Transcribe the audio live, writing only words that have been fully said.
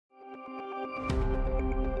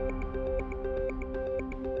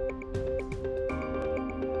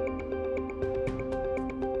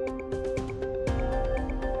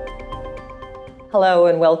Hello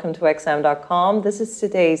and welcome to XM.com. This is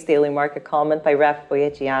today's daily market comment by Raf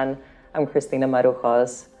Boyejian. I'm Christina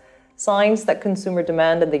Marujos. Signs that consumer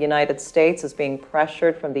demand in the United States is being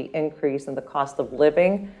pressured from the increase in the cost of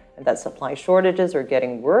living and that supply shortages are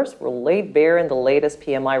getting worse were laid bare in the latest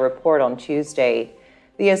PMI report on Tuesday.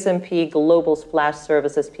 The S&P Global Flash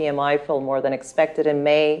Services PMI fell more than expected in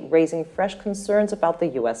May, raising fresh concerns about the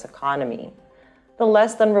U.S. economy. The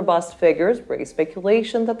less than robust figures raise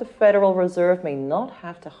speculation that the Federal Reserve may not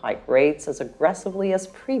have to hike rates as aggressively as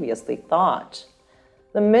previously thought.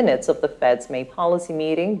 The minutes of the Fed's May policy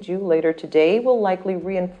meeting, due later today, will likely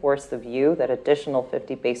reinforce the view that additional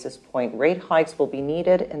 50 basis point rate hikes will be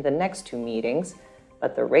needed in the next two meetings,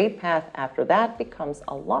 but the rate path after that becomes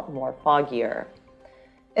a lot more foggier.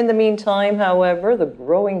 In the meantime, however, the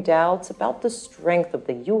growing doubts about the strength of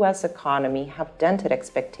the U.S. economy have dented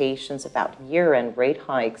expectations about year-end rate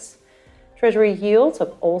hikes. Treasury yields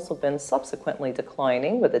have also been subsequently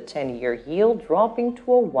declining, with the 10-year yield dropping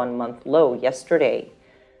to a one-month low yesterday.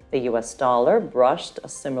 The U.S. dollar brushed a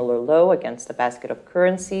similar low against a basket of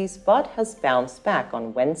currencies, but has bounced back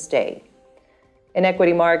on Wednesday. In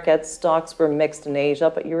equity markets, stocks were mixed in Asia,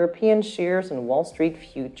 but European shares and Wall Street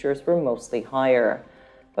futures were mostly higher.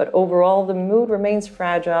 But overall, the mood remains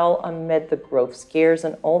fragile amid the growth scares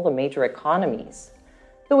in all the major economies.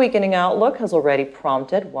 The weakening outlook has already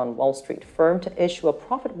prompted one Wall Street firm to issue a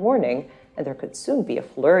profit warning, and there could soon be a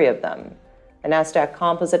flurry of them. The Nasdaq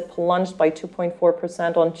Composite plunged by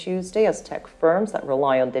 2.4% on Tuesday as tech firms that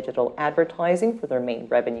rely on digital advertising for their main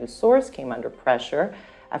revenue source came under pressure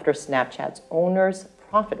after Snapchat's owner's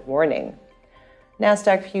profit warning.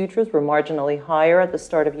 Nasdaq futures were marginally higher at the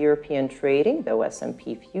start of European trading, though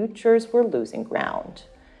S&P futures were losing ground.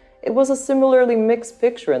 It was a similarly mixed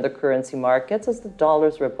picture in the currency markets as the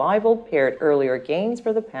dollar's revival paired earlier gains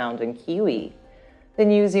for the pound and Kiwi. The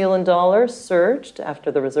New Zealand dollar surged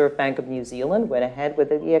after the Reserve Bank of New Zealand went ahead with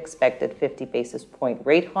the expected 50 basis point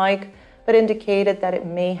rate hike, but indicated that it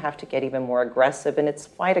may have to get even more aggressive in its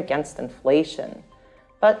fight against inflation.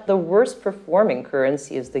 But the worst performing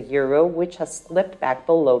currency is the euro, which has slipped back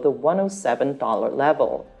below the $107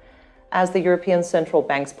 level. As the European Central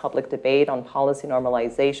Bank's public debate on policy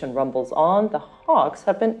normalization rumbles on, the hawks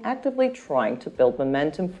have been actively trying to build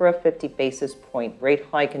momentum for a 50 basis point rate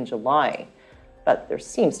hike in July. But there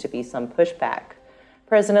seems to be some pushback.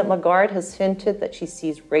 President Lagarde has hinted that she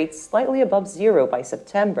sees rates slightly above zero by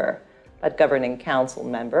September. But Governing Council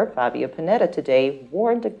member Fabio Panetta today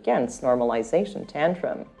warned against normalization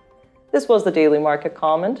tantrum. This was the Daily Market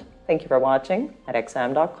Comment. Thank you for watching at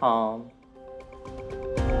XM.com.